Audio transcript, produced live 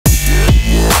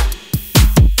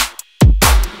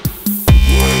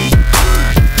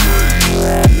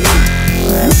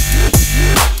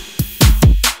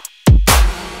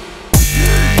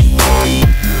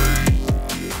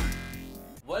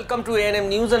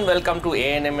News and welcome to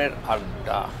ANM,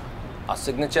 our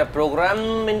signature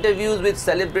program, interviews with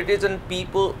celebrities and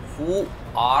people who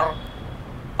are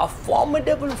a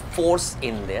formidable force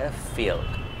in their field.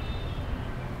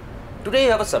 Today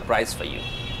I have a surprise for you.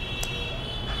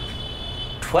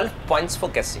 12 points for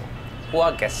guessing who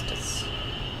our guest is.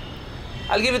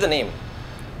 I'll give you the name.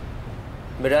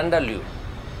 Miranda Liu.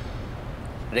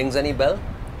 Rings any bell?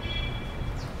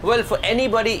 Well, for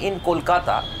anybody in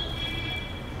Kolkata,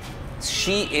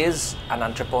 she is an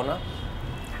entrepreneur,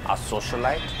 a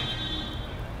socialite,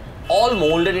 all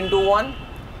molded into one,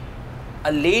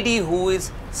 a lady who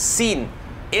is seen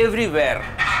everywhere,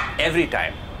 every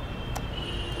time.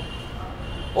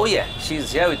 Oh yeah,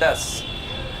 she's here with us.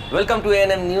 Welcome to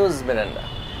ANM News, Miranda.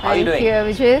 How are you doing?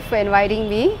 Thank you, Vijay, for inviting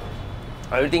me.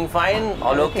 Everything fine?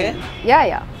 All okay?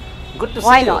 Yeah. Good to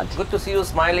Why see you. not? Good to see you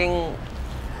smiling.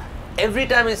 Every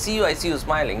time I see you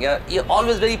smiling. You're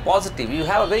always very positive. You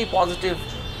have a very positive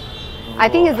I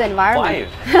think it's the environment.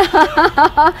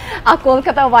 Vibe. Our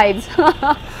Kolkata vibes.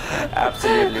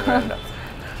 Absolutely, Miranda.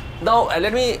 Now,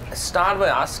 let me start by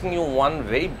asking you one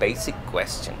very basic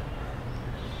question.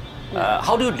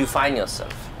 How do you define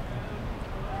yourself?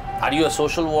 Are you a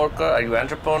social worker? Are you an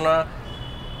entrepreneur?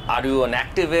 Are you an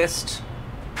activist?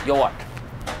 You're what?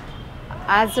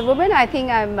 As a woman, I think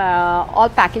I'm all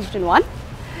packaged in one.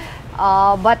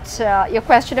 But your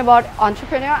question about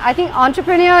entrepreneur, I think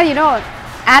entrepreneur,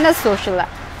 and a social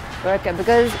worker,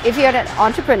 because if you're an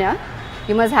entrepreneur,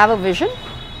 you must have a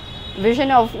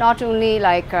vision of not only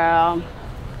like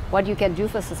what you can do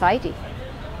for society.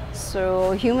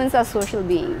 So humans are social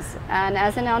beings, and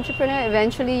as an entrepreneur,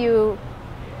 eventually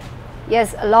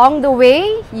along the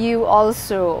way, you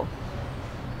also,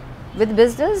 with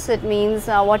business, it means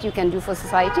what you can do for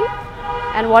society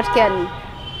and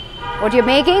what you're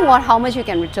making, how much you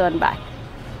can return back.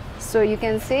 So you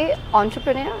can say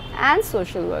entrepreneur and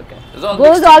social worker.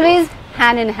 Goes always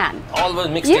hand in hand. Always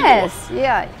mixed Yes, together.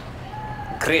 yeah.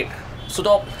 Great. So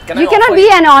now, You cannot be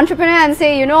an entrepreneur and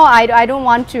say, I don't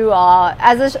want to,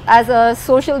 as a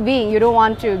social being, you don't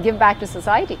want to give back to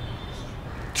society.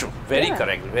 True. Very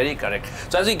correct. Very correct.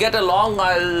 So as we get along,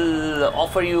 I'll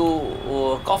offer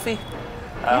you coffee.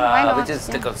 Why not? Which is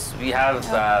because we have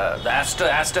the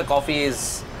Aster coffee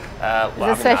is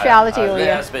a specialty over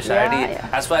here. Specialty. Yeah.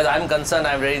 As far as I'm concerned,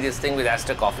 I'm ready this thing with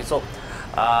Aster coffee. So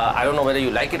I don't know whether you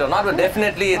like it or not, but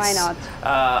definitely it's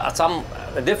some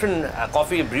different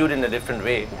coffee brewed in a different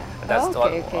way. Yeah. That's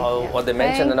what they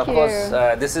mentioned. Thank and of course,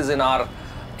 this is in our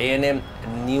ANM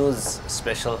News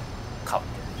special cup.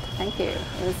 Thank you.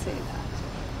 We'll see that.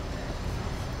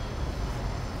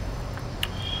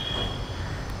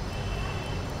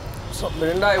 So,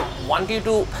 Miranda, I want you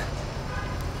to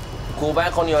go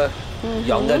back on your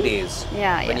younger days.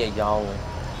 When you're young.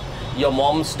 Your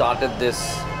mom started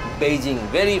this Beijing,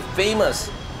 very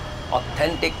famous,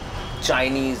 authentic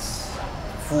Chinese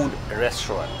food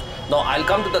restaurant. Now, I'll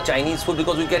come to the Chinese food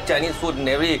because we get Chinese food in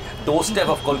every doorstep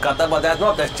of Kolkata, but that's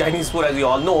not the Chinese food as we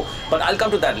all know. But I'll come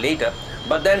to that later.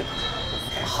 But then,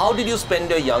 how did you spend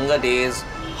your younger days?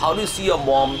 How do you see your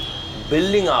mom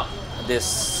building up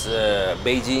this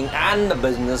Beijing and the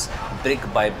business brick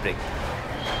by brick?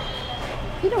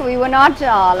 We were not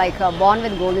born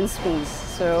with golden spoons.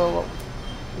 So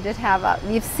we did have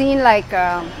we've seen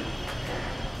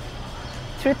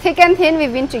through thick and thin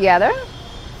we've been together.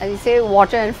 As you say,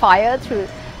 water and fire, through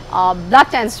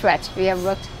blood and sweat. We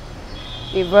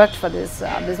worked for this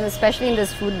business, especially in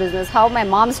this food business. How my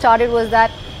mom started was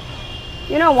that,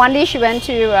 one day she went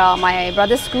to my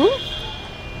brother's school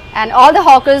and all the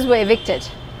hawkers were evicted.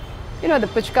 The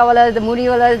puchkawalas, the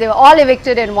muniwalas, they were all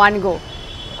evicted in one go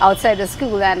outside the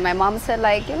school. And my mom said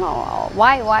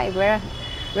why,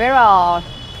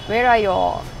 where are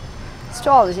your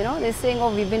stalls? They're saying,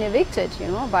 oh, we've been evicted,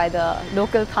 by the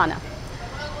local Thana.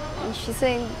 And she's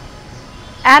saying,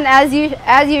 and as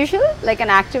usual, like an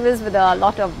activist with a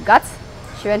lot of guts,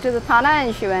 she went to the Thana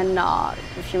and she went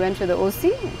to the OC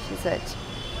and she said,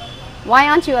 why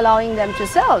aren't you allowing them to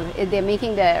sell if they're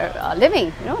making their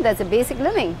living? That's a basic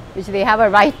living which they have a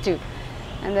right to.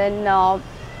 And then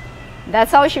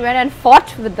that's how she went and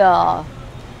fought with the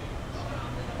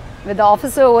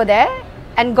officer over there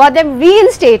and got them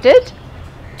reinstated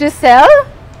to sell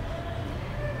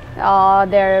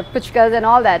their puchkas and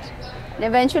all that. And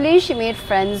eventually she made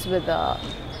friends with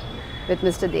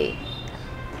Mr. Day.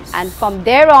 And from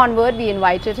there onward we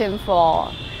invited him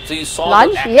for So you saw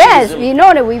lunch. Yes, we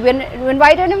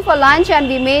invited him for lunch and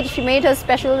she made her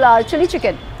special chili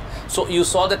chicken. So you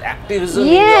saw that activism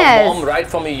in your mom right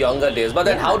from your younger days. But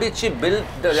then how did she build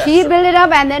the restaurant? She built it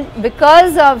up, and then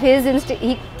because of his,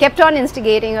 he kept on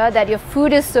instigating her that your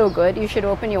food is so good, you should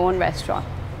open your own restaurant.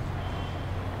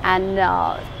 And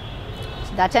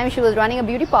that time she was running a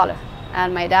beauty parlor,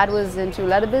 and my dad was into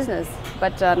leather business,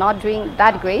 but not doing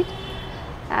that great.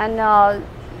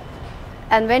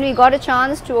 And when we got a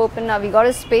chance to open, we got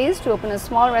a space to open a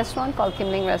small restaurant called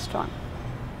Kimling Restaurant,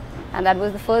 and that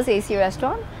was the first AC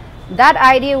restaurant. That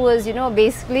idea was, you know,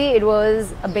 basically it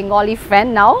was a Bengali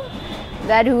friend now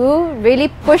that who really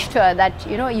pushed her that,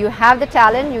 you know, you have the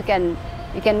talent, you can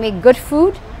make good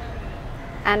food,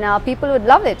 and people would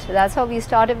love it. That's how we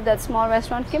started that small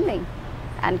restaurant Kimling.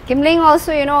 And Kimling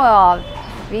also, you know,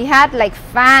 we had like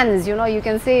fans, you know, you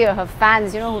can say her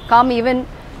fans, you know, who come even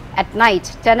at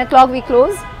night. 10 o'clock we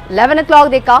close, 11 o'clock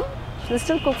they come, she'll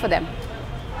still cook for them.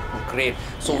 Great.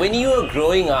 So when you were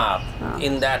growing up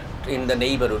in the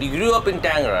neighborhood, you grew up in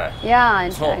Tangra. Yeah,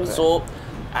 in Tangra. So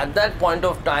at that point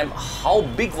of time, how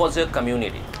big was your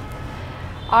community?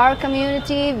 Our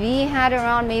community, we had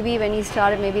around, maybe when we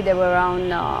started, maybe there were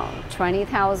around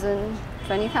 20,000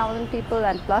 people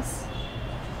and plus.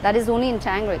 That is only in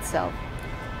Tangra itself,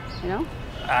 you know.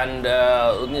 And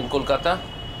in Kolkata?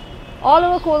 All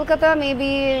over Kolkata,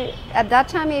 maybe at that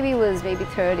time, maybe was maybe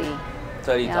 30,000.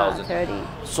 Yeah, 30.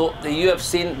 So you have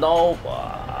seen now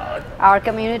our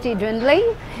community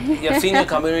dwindling. You have seen your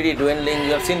community dwindling.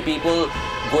 You have seen people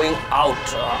going out.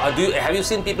 Have you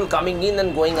seen people coming in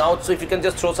and going out? So if you can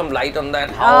just throw some light on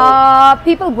that. How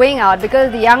people going out,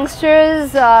 because the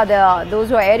youngsters, those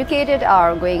who are educated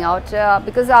are going out,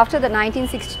 because after the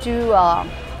 1962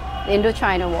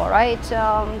 Indo-China war, right?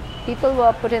 People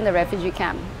were put in the refugee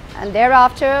camp, and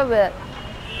thereafter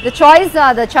the choice,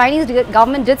 the Chinese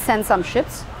government did send some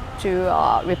ships to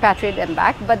repatriate them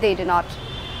back, but they did not.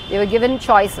 They were given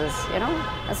choices, you know.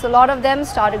 And so a lot of them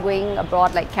started going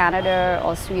abroad, like Canada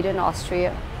or Sweden,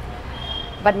 Austria.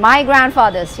 But my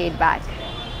grandfather stayed back.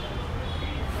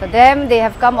 For them, they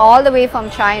have come all the way from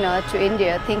China to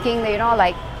India, thinking that, you know,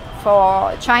 like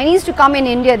for Chinese to come in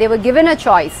India, they were given a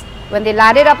choice. When they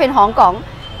landed up in Hong Kong,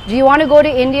 do you want to go to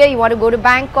India, you want to go to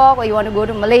Bangkok, or you want to go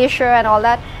to Malaysia and all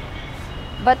that?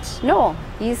 But no,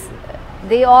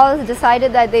 they all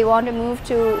decided that they want to move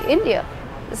to India,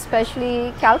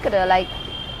 especially Calcutta. Like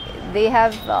they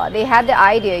had the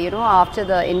idea, you know, after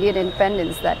the Indian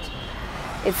independence, that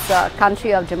it's a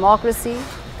country of democracy,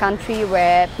 country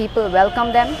where people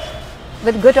welcome them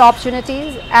with good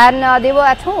opportunities, and they were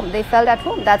at home. They felt at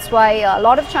home. That's why a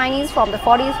lot of Chinese from the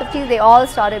 40s, 50s, they all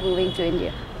started moving to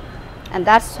India, and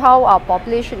that's how our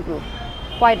population grew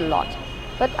quite a lot.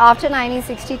 But after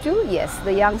 1962, yes,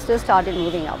 the youngsters started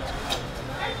moving out.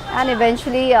 And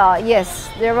eventually,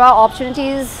 yes, there are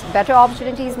opportunities, better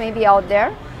opportunities maybe out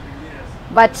there.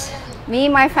 But me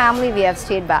and my family, we have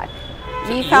stayed back.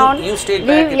 We found, you stayed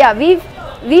back? Yeah,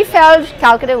 we felt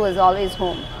Calcutta was always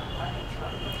home.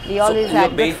 We always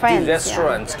had good friends. These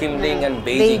restaurants, Kimling and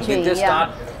Beijing, did they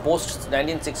start post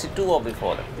 1962 or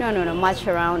before that? No, much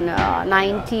around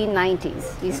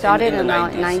 1990s. We started in the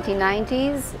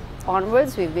 1990s.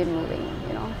 Onwards, we've been moving,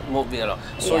 you know. Moving along.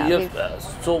 So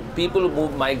so people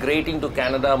migrating to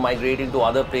Canada, migrating to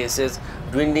other places,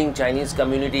 dwindling Chinese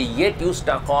community. Yet you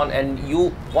stuck on, and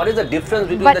what is the difference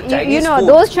between the Chinese you know, food?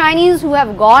 Those Chinese who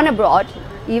have gone abroad,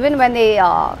 even when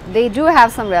they do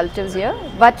have some relatives here,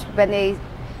 but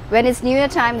when it's New Year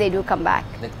time, they do come back.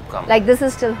 Like this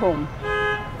is still home.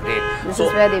 Great. This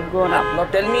is where they've grown up. Now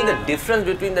tell me the difference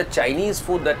between the Chinese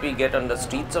food that we get on the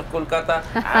streets of Kolkata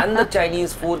and the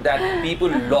Chinese food that people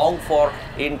long for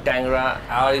in Tangra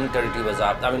or in Tirti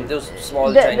Bazaar. I mean, those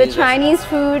small Chinese. The Chinese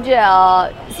food,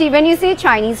 see, when you say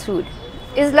Chinese food,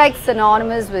 is like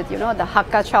synonymous with, you know, the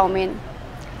Hakka chow mein.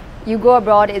 You go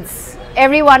abroad,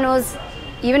 everyone knows,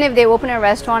 even if they open a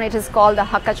restaurant, it is called the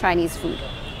Hakka Chinese food.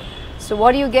 So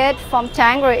what you get from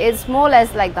Tangra is more or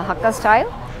less like the Hakka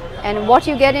style. And what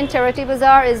you get in Tirti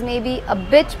Bazaar is maybe a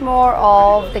bit more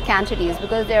of the Cantonese,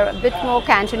 because they're a bit more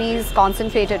Cantonese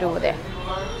concentrated over there.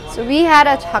 So we had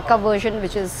a Hakka version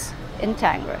which is in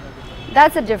Tangra.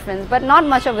 That's a difference, but not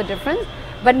much of a difference.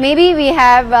 But maybe we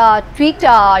have tweaked,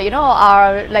 you know,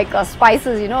 our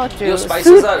spices, you know,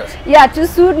 to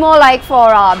suit more like for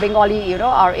Bengali, you know,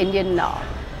 our Indian.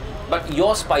 But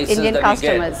your spices Indian that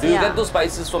customers, do you get those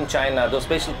spices from China, those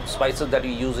special spices that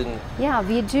you use in? Yeah,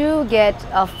 we do get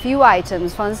a few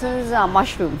items. For instance,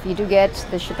 mushroom. We do get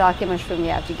the shiitake mushroom we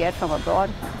have to get from abroad,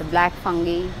 the black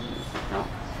fungi. You know.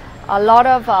 A lot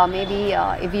of maybe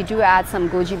if we do add some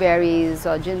goji berries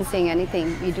or ginseng,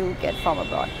 anything, we do get from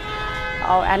abroad.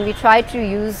 And we try to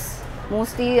use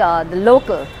mostly the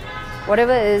local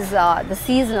whatever is the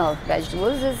seasonal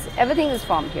vegetables, everything is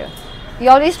from here. We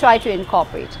always try to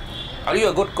incorporate. Are you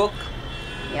a good cook?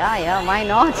 Yeah, why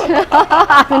not?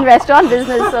 I'm in restaurant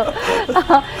business, so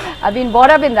I've been brought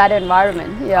up in that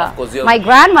environment. Yeah, of course, my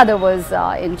grandmother was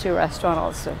into restaurant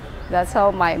also. That's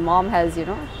how my mom has,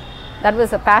 that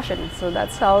was a passion. So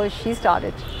that's how she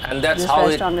started. And that's how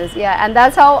restaurant is. Yeah, and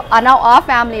that's how now our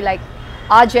family, like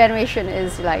our generation,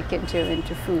 is like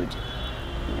into food.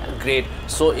 Great.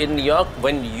 So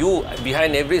when you,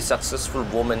 behind every successful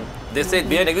woman, they say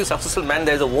behind every successful man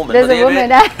there is a woman. There's a woman.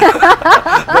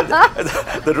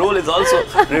 The role is also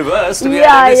reversed.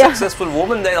 Behind every successful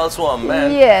woman there is also a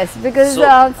man. Yes, because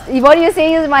what you're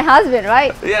saying is my husband,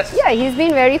 right? Yes. Yeah, he's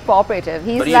been very cooperative.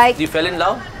 He's you fell in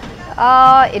love?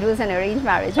 It was an arranged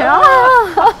marriage.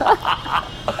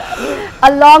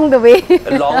 Along the way.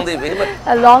 Along the way, but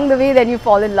along the way, then you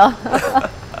fall in love.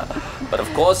 But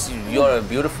of course, you're a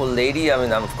beautiful lady. I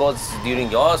mean, of course,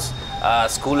 during your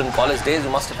school and college days, you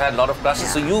must have had a lot of crushes.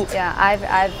 Yeah. So you... Yeah,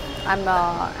 I'm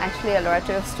actually a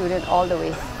Loreto student all the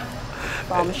way.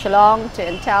 From Shillong to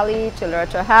Intali to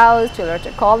Loreto House to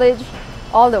Loreto College,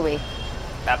 all the way.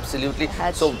 Absolutely.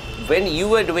 So when you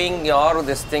were doing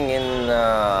this thing in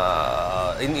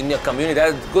your community,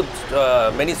 there are good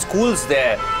many schools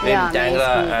there in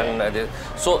Tangra, and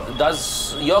so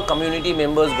does your community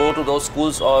members go to those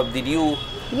schools, or did you?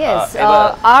 Yes,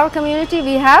 our community,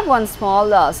 we have one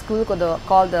small school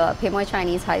called the Pimoy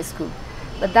Chinese High School,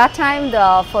 but that time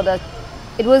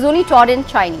it was only taught in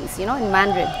Chinese, in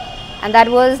Mandarin, and that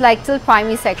was like till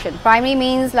primary section. Primary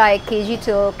means like KG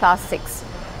till class 6.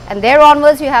 And there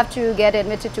onwards, you have to get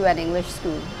admitted to an English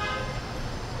school.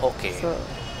 Okay. So,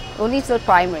 only till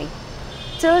primary.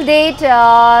 Till date,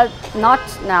 not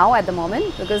now at the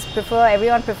moment, because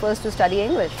everyone prefers to study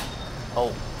English.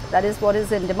 Oh. That is what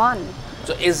is in demand.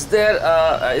 So, is there,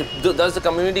 does the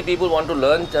community people want to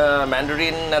learn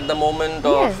Mandarin at the moment?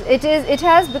 Or? Yes, it is. It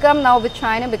has become now, with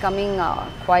China becoming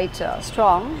quite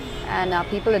strong, and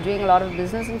people are doing a lot of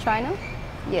business in China.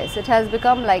 Yes, it has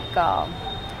become like...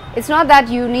 it's not that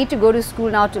you need to go to school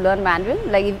now to learn Mandarin.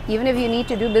 Like even if you need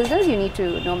to do business, you need to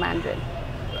know Mandarin.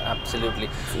 Absolutely.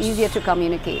 It's easier to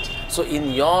communicate. So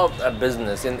in your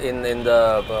business, in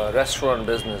the restaurant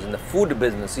business, in the food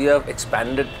business, you have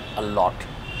expanded a lot.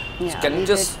 Yeah, so can you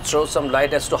just throw some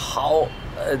light as to how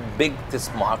big this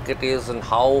market is and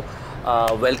how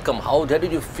welcome, how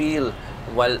did you feel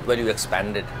while you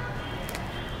expanded?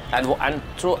 And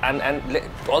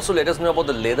also let us know about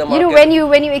the leather market.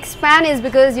 When you expand is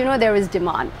because there is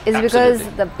demand. It's Absolutely.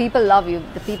 Because the people love you.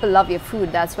 The people love your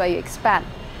food. That's why you expand.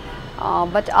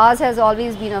 But ours has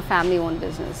always been a family-owned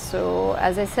business. So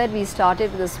as I said, we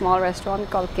started with a small restaurant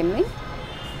called Kimling,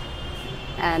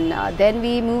 and then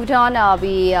we moved on.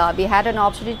 We had an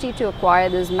opportunity to acquire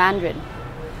this Mandarin,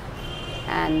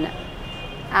 and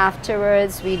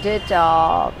afterwards we did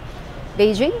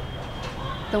Beijing,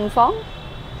 Tungfang,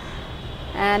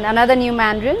 and another new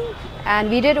Mandarin, and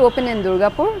we did open in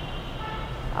Durgapur,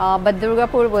 but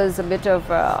Durgapur was a bit of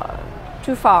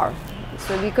too far,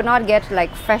 so we could not get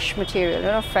like fresh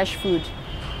material, fresh food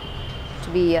to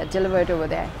be delivered over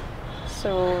there.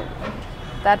 So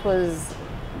that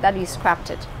we scrapped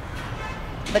it.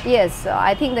 But yes,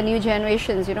 I think the new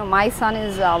generations, my son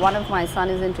is one of my son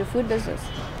is into food business,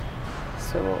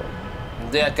 so.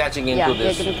 They are catching into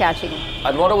this. Yeah, they're catching.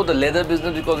 And what about the leather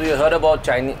business? Because we heard about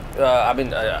Chinese,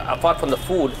 apart from the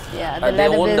food, they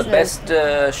own the best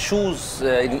shoes.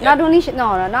 Not only,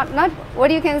 not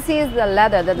what you can see is the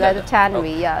leather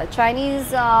tannery. Okay. Yeah,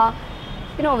 Chinese,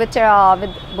 with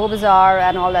Bobazar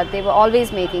and all that, they were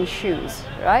always making shoes,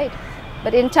 right?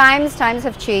 But in times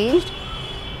have changed.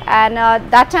 And at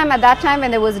that time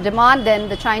when there was demand, then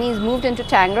the Chinese moved into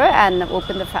Tangra and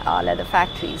opened the leather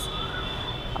factories.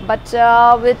 But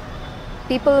with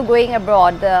people going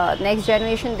abroad, the next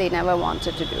generation, they never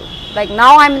wanted to do. Like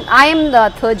now I am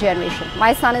the third generation.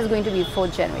 My son is going to be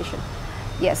fourth generation.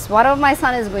 Yes, one of my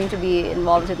son is going to be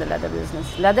involved in the leather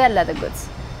business, leather and leather goods.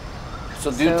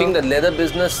 So do you think the leather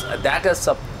business, that has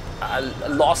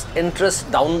lost interest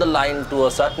down the line to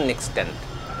a certain extent?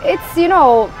 It's,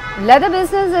 leather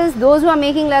business is, those who are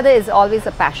making leather is always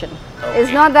a passion. Okay.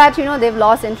 It's not that, they've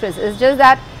lost interest. It's just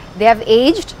that they have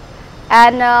aged,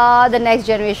 and the next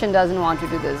generation doesn't want to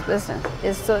do this business.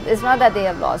 It's not that they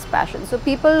have lost passion. So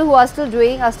people who are still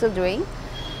doing are still doing,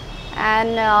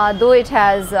 and though it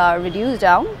has reduced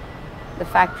down, the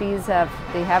factories have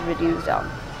reduced down.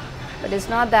 But it's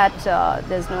not that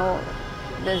there's no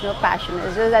passion.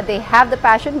 It's just that they have the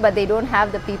passion, but they don't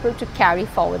have the people to carry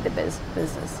forward the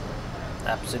business.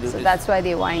 Absolutely. So that's why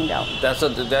they wind down. That's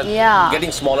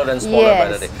getting smaller and smaller by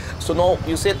the day. So now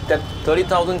you said that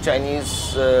 30,000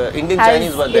 Chinese, Indian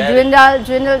Chinese were there. It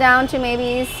dwindled down to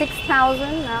maybe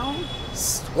 6,000 now.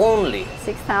 Only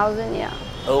 6,000, yeah.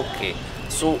 Okay.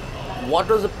 So what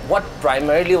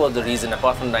primarily was the reason,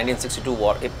 apart from 1962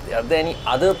 war? Are there any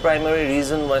other primary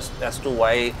reason as to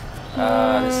why?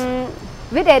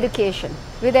 With education.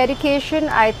 With education,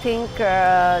 I think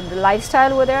the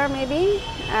lifestyle over there maybe,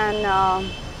 and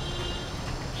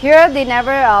here they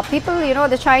never, people, you know,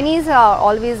 the Chinese are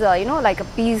always, you know, like a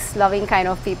peace-loving kind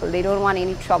of people. They don't want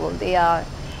any trouble. They are,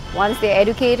 once they're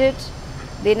educated,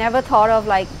 they never thought of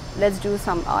like, let's do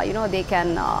some, you know, they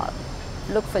can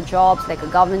look for jobs, like a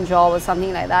government job or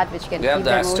something like that, which can keep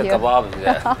them over here. Kebabs,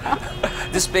 yeah.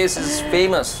 This place is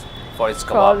famous for its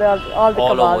kebab. All the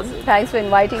kebabs. Thanks for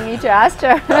inviting me to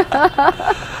Astor.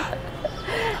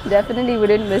 Definitely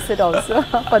wouldn't miss it also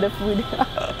for the food.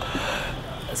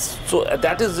 So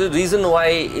that is the reason why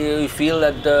you feel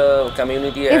that the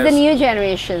community has... It's the new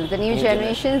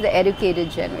generations, the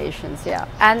educated generations, yeah.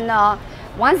 And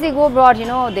once they go abroad, you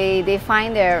know, they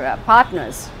find their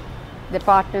partners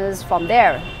from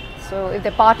there. So if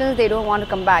the partners, they don't want to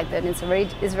come back, then it's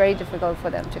very difficult for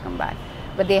them to come back.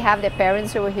 But they have their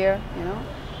parents over here, you know.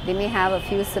 They may have a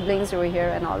few siblings over here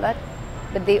and all that.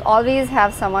 But they always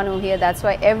have someone over here. That's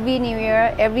why every New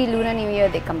Year, every Lunar New Year,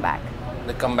 they come back.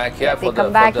 They come back here for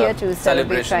to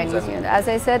celebrate Chinese New Year. As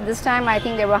I said, this time I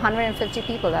think there were 150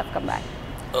 people that have come back.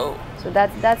 Oh. So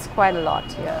that's quite a lot,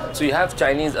 yeah. So you have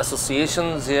Chinese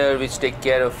associations here which take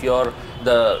care of your,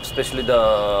 especially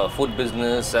the food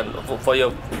business and for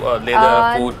your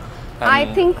leather food.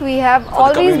 I think we have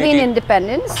always been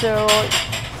independent, so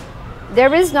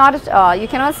there is not, you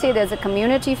cannot say there's a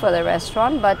community for the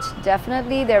restaurant, but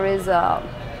definitely there is,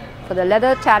 for the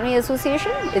Leather Tannery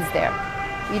Association, it's there.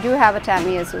 We do have a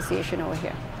Tannery Association over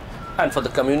here. And for the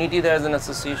community, there is an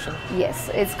association? Yes,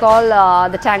 it's called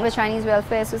the Tangler Chinese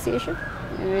Welfare Association,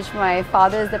 in which my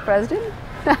father is the president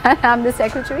and I'm the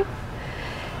secretary.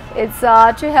 It's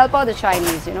to help out the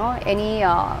Chinese, you know, any,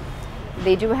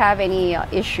 they do have any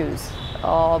issues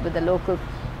with the local,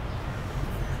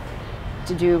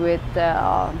 to do with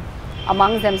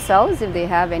amongst themselves, if they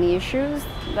have any issues,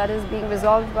 that is being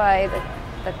resolved by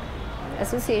the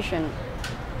association.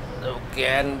 Okay,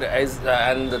 and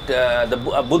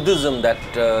the Buddhism that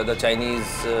the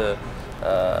Chinese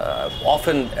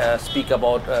often speak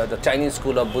about, the Chinese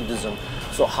school of Buddhism.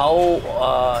 So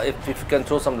how, if you can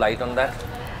throw some light on that?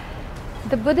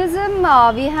 The Buddhism,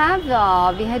 we had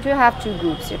to have two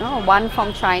groups, you know, one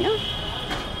from China,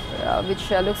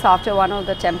 which looks after one of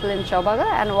the temple in Chowbaga,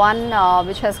 and one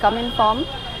which has come in from,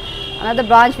 another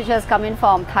branch which has come in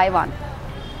from Taiwan.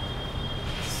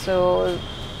 So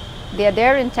they are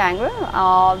there in Tangler.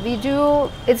 We do,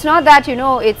 it's not that, you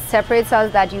know, it separates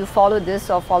us that you follow this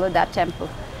or follow that temple.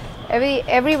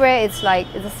 Everywhere it's like,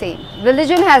 it's the same.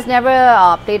 Religion has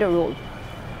never played a role.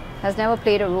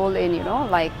 In, you know,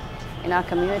 like in our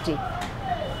community.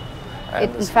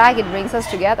 In fact, it brings us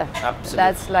together. Absolutely.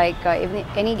 That's like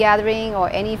any gathering or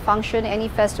any function, any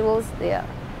festivals, they are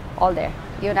all there.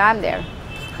 Even I'm there.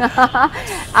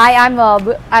 I'm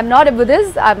not a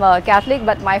Buddhist, I'm a Catholic,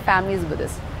 but my family is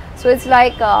Buddhist. So it's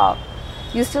like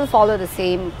you still follow the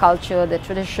same culture, the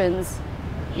traditions.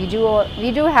 We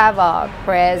do have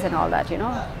prayers and all that, you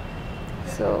know.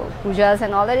 So pujas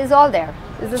and all that is all there.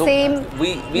 It's the same.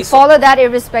 We follow that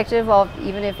irrespective of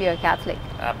even if you're Catholic.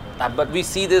 But we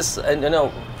see this, and you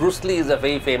know, Bruce Lee is a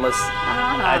very famous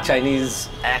Chinese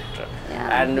actor,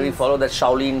 and we follow that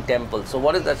Shaolin Temple. So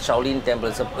what is that Shaolin Temple?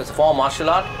 It's a form of martial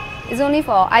art. It's only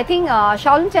for, I think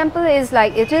Shaolin Temple is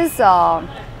like, it is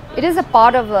a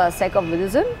part of a sect of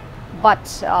Buddhism, but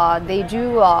they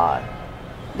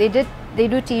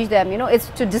do teach them, you know, it's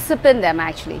to discipline them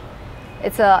actually.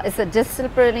 It's a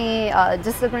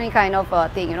disciplinary kind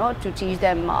of thing, you know, to teach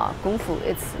them Kung Fu.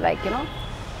 It's like, you know,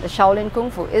 the Shaolin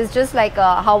Kung Fu. It's just like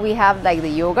how we have like the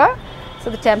yoga. So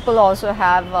the temple also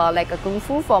have like a Kung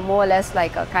Fu for more or less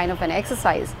like a kind of an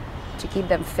exercise to keep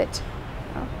them fit.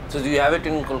 So do you have it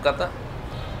in Kolkata?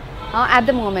 At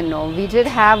the moment, no. We did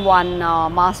have one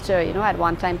master, you know, at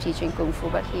one time teaching Kung Fu,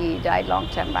 but he died long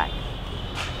time back.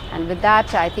 And with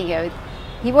that, I think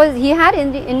he had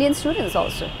Indian students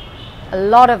also. A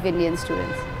lot of Indian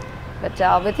students, but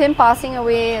with him passing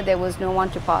away, there was no one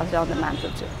to pass down the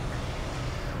mantle to.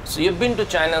 So you've been to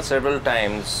China several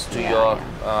times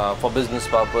for business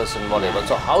purpose and whatever.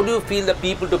 So how do you feel the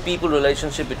people-to-people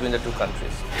relationship between the two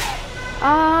countries?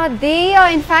 They are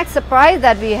in fact surprised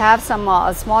that we have some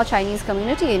small Chinese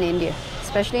community in India,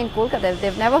 especially in Kolkata.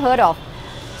 They've never heard of.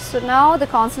 So now the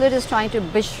consulate is trying to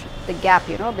the gap,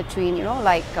 you know, between, you know,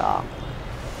 like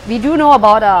we do know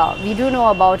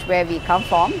about where we come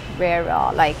from, where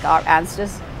like our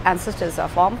ancestors are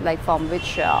from, like from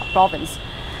which province,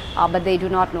 but they do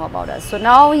not know about us. So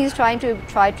now he's trying to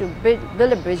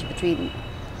build a bridge between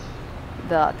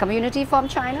the community from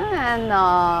China and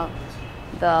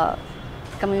the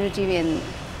community in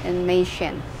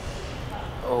Meishan.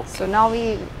 Okay. So now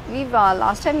we've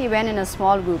last time we went in a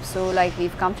small group, so like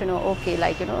we've come to know, okay,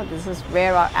 like, you know, this is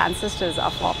where our ancestors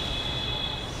are from.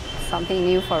 Something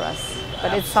new for us,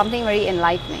 but it's something very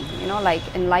enlightening, you know, like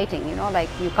enlightening, you know, like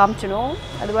you come to know.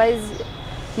 Otherwise,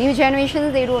 new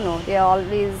generations, they don't know, they are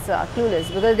always clueless,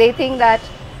 because they think that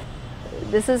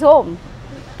this is home,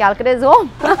 Calcutta is home.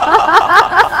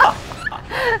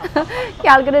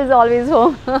 Calcutta is always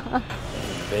home.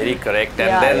 Very correct.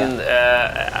 And then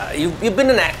you've been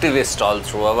an activist all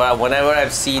through. Whenever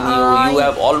I've seen you, you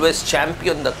have always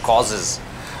championed the causes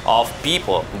of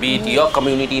people, be it your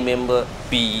community member,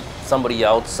 be somebody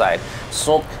outside.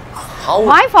 So how...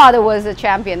 My father was a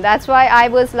champion. That's why I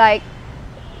was like,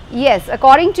 yes,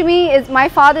 according to me, my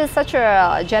father is such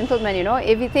a gentleman, you know.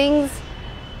 If he thinks,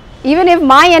 even if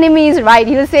my enemy is right,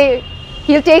 he'll say,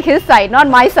 he'll take his side, not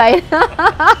my side.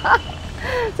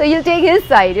 So he'll take his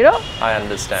side, you know. I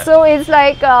understand. So it's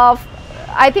like,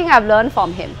 I think I've learned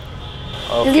from him.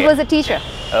 Because he was a teacher.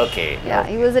 Okay. Yeah,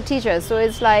 he was a teacher. So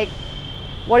it's like,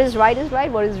 what is right,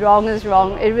 what is wrong,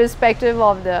 irrespective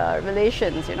of the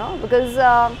relations, you know. Because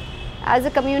as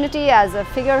a community, as a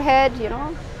figurehead, you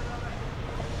know,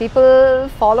 people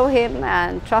follow him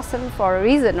and trust him for a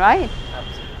reason, right?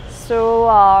 Absolutely.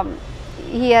 So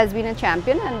he has been a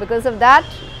champion, and because of that,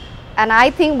 and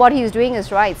I think what he's doing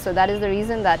is right. So that is the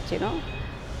reason that, you know.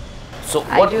 So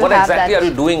what exactly are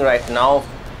you doing right now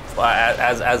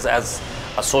as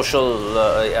a social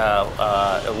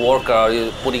worker? Are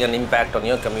you putting an impact on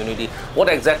your community? What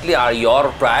exactly are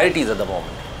your priorities at the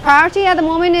moment? Priority at the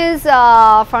moment is,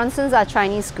 for instance, our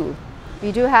Chinese school.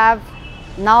 We do have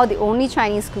now the only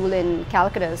Chinese school in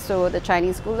Calcutta. So the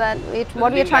Chinese school that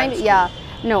what we are trying to,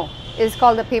 it's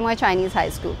called the Pimoy Chinese High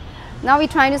School. Now we're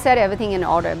trying to set everything in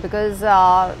order, because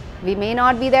we may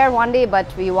not be there one day,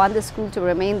 but we want the school to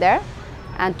remain there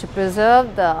and to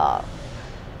preserve the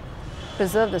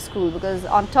school, because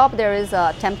on top there is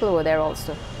a temple over there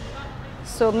also.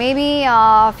 So maybe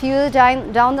a few years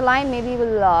down the line, maybe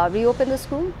we'll reopen the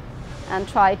school and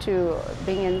try to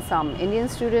bring in some Indian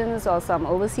students or some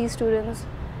overseas students.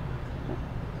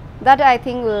 That I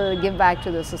think will give back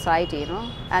to the society, you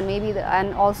know, and maybe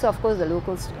and also of course the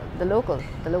local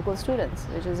students,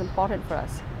 which is important for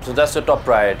us. So that's the top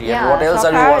priority. Yeah, and what else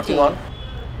are you working on?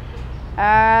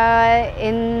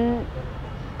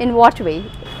 In what way?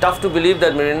 Tough to believe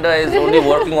that Mirinda is only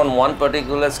working on one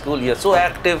particular school. You're so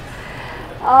active.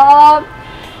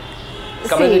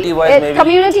 Community-wise, maybe?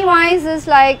 Community-wise is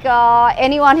like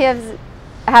anyone who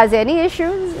has any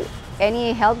issues,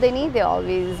 any help they need,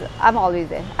 I'm always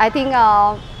there. I think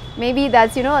maybe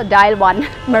that's, you know, dial 1,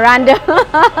 Miranda.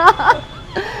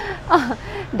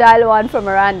 Dial 1 for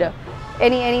Miranda.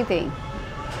 Anything.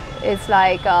 It's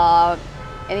like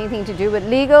anything to do with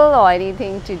legal or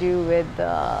anything to do with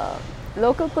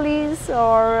local police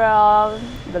or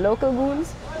the local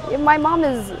goons. My mom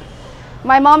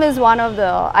is one of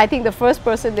the, I think, the first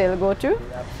person they'll go to.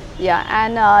 Yeah,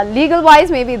 and legal wise,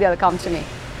 maybe they'll come to me.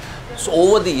 So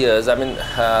over the years, I mean,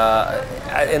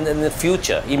 in the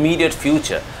future, immediate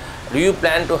future, do you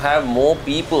plan to have more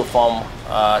people from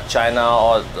China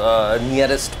or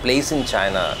nearest place in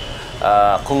China,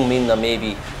 Kunming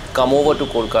maybe, come over to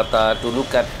Kolkata to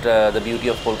look at the beauty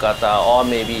of Kolkata, or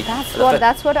maybe...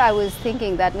 That's what I was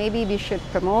thinking, that maybe we should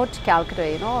promote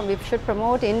Calcutta, you know, we should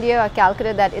promote India or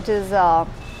Calcutta, that it is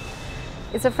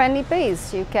it's a friendly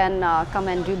place. You can come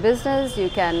and do business, you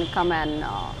can come and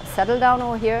settle down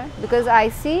over here, because I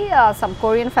see some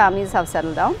Korean families have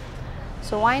settled down,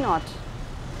 so why not?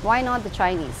 Why not the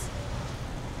Chinese?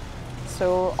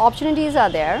 So opportunities are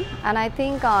there, and I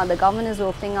think the government is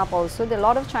opening up also. There are a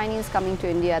lot of Chinese coming to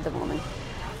India at the moment.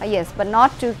 Yes, but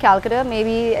not to Calcutta,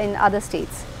 maybe in other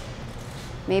states.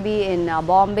 Maybe in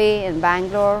Bombay, in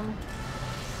Bangalore,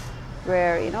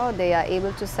 where, you know, they are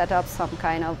able to set up some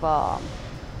kind of,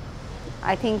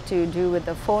 I think, to do with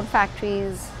the phone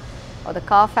factories or the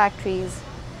car factories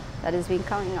that is being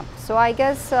coming up. So I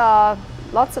guess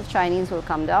lots of Chinese will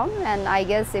come down, and I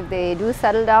guess if they do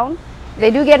settle down, they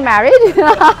do get married,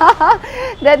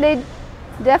 then they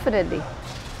definitely.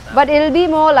 But it'll be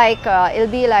more like, it'll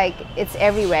be like it's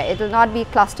everywhere. It will not be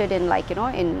clustered in, like, you know,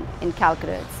 in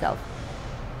Calcutta itself.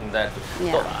 That.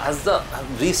 So has the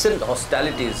recent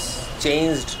hostilities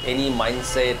changed any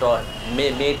mindset or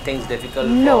made things difficult?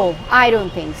 No, I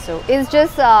don't think so. It's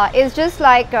just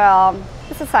like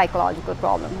it's a psychological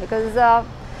problem, because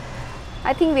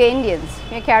I think we're Indians.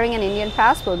 We're carrying an Indian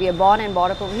passport. We are born and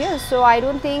brought up over here. So I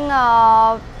don't think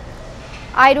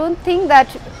that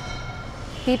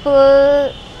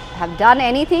people have done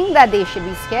anything that they should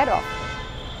be scared of.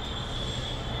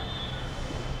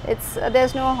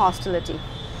 There's no hostility.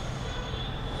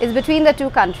 It's between the two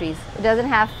countries. It doesn't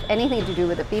have anything to do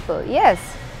with the people. Yes.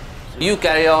 You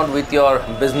carry on with your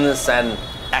business and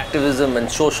activism and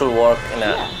social work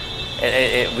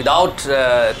without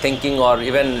thinking or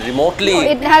even remotely. No,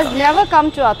 it has never come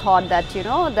to a thought that,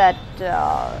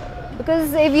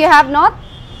 because if you have not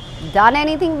done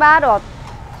anything bad or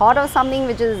thought of something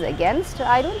which is against,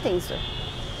 I don't think so.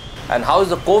 And how has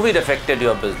the COVID affected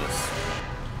your business?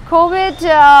 COVID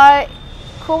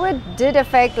did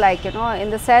affect, in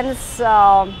the sense,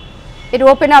 it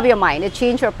opened up your mind, it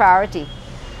changed your priority.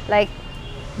 Like,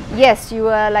 yes, you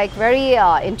were very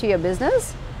into your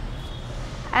business,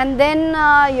 and then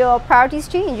your priorities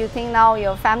change. You think now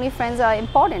your family, friends are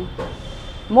important,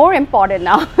 more important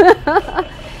now,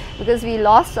 because we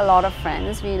lost a lot of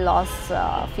friends, we lost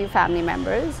a few family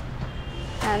members,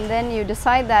 and then you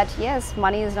decide that yes,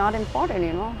 money is not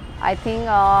important, I think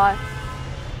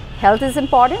health is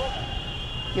important.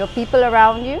 Your people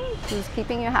around you, who's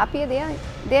keeping you happy,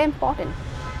 they're important,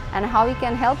 and how you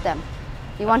can help them.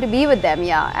 You want to be with them,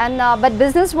 And but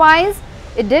business-wise,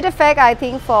 it did affect, I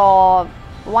think, for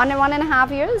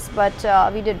 1.5 years. But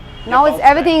we did. Now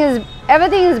everything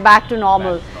is back to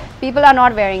normal. People are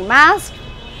not wearing masks.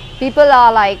 People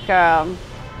are like,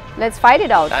 let's fight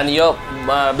it out. And your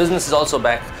business is also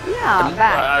back.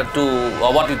 Back to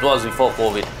what it was before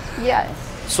COVID. Yes.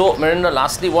 So, Mirinda,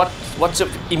 lastly, what's your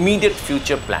immediate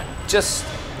future plan? Just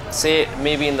say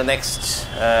maybe in the next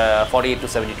 48 to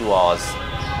 72 hours.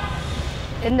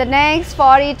 In the next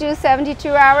 40 to 72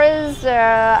 hours,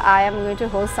 I am going to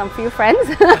host some few friends.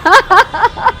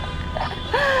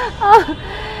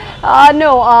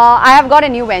 No, I have got a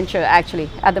new venture actually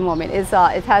at the moment.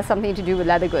 It has something to do with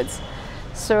leather goods.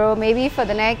 So maybe for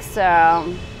the next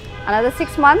another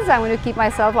 6 months, I'm going to keep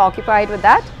myself occupied with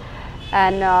that.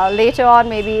 And later on,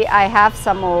 maybe I have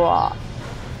some more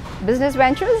business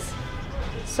ventures.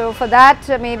 So for that,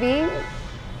 maybe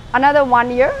another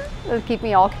 1 year will keep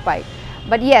me occupied.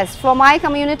 But yes, for my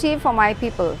community, for my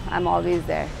people, I'm always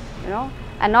there,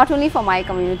 And not only for my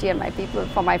community and my people,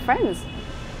 for my friends.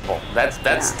 Oh, that's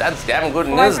damn good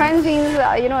news. My friends means,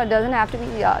 it doesn't have to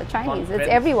be Chinese. It's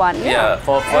everyone.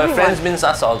 For friends means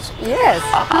us also. Yes.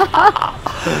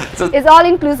 So it's all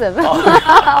inclusive.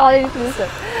 All inclusive.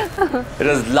 It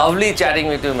was lovely chatting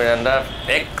with you, Mirinda.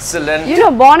 Excellent.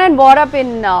 Born and brought up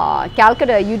in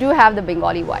Calcutta, you do have the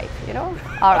Bengali vibe,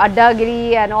 or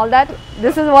Addagiri and all that.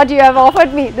 This is what you have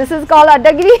offered me. This is called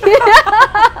Addagiri.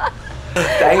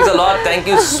 Thanks a lot. Thank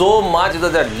you so much. It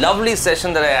was a lovely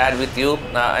session that I had with you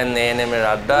in ANM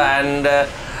Radha, and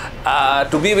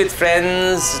to be with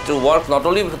friends, to work not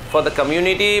only for the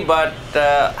community but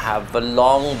have a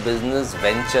long business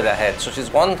venture ahead. So she's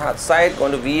one side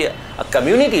going to be a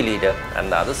community leader,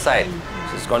 and the other side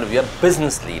she's going to be a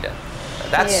business leader.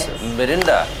 That's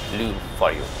Mirinda Liu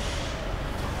for you.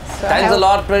 So thanks a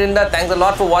lot, Mirinda. Thanks a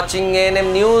lot for watching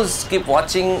ANM News. Keep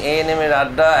watching ANM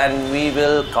Radha, and we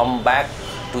will come back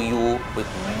to you with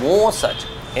more such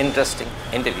interesting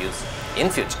interviews in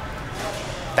future.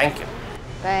 Thank you.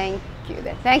 Thank you.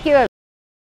 Thank you.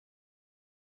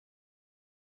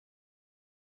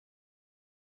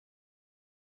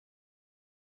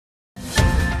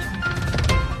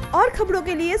 और खबरों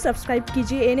के लिए subscribe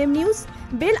कीजिए ANM news,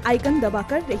 bell icon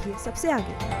दबाकर रहिए सबसे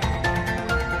आगे।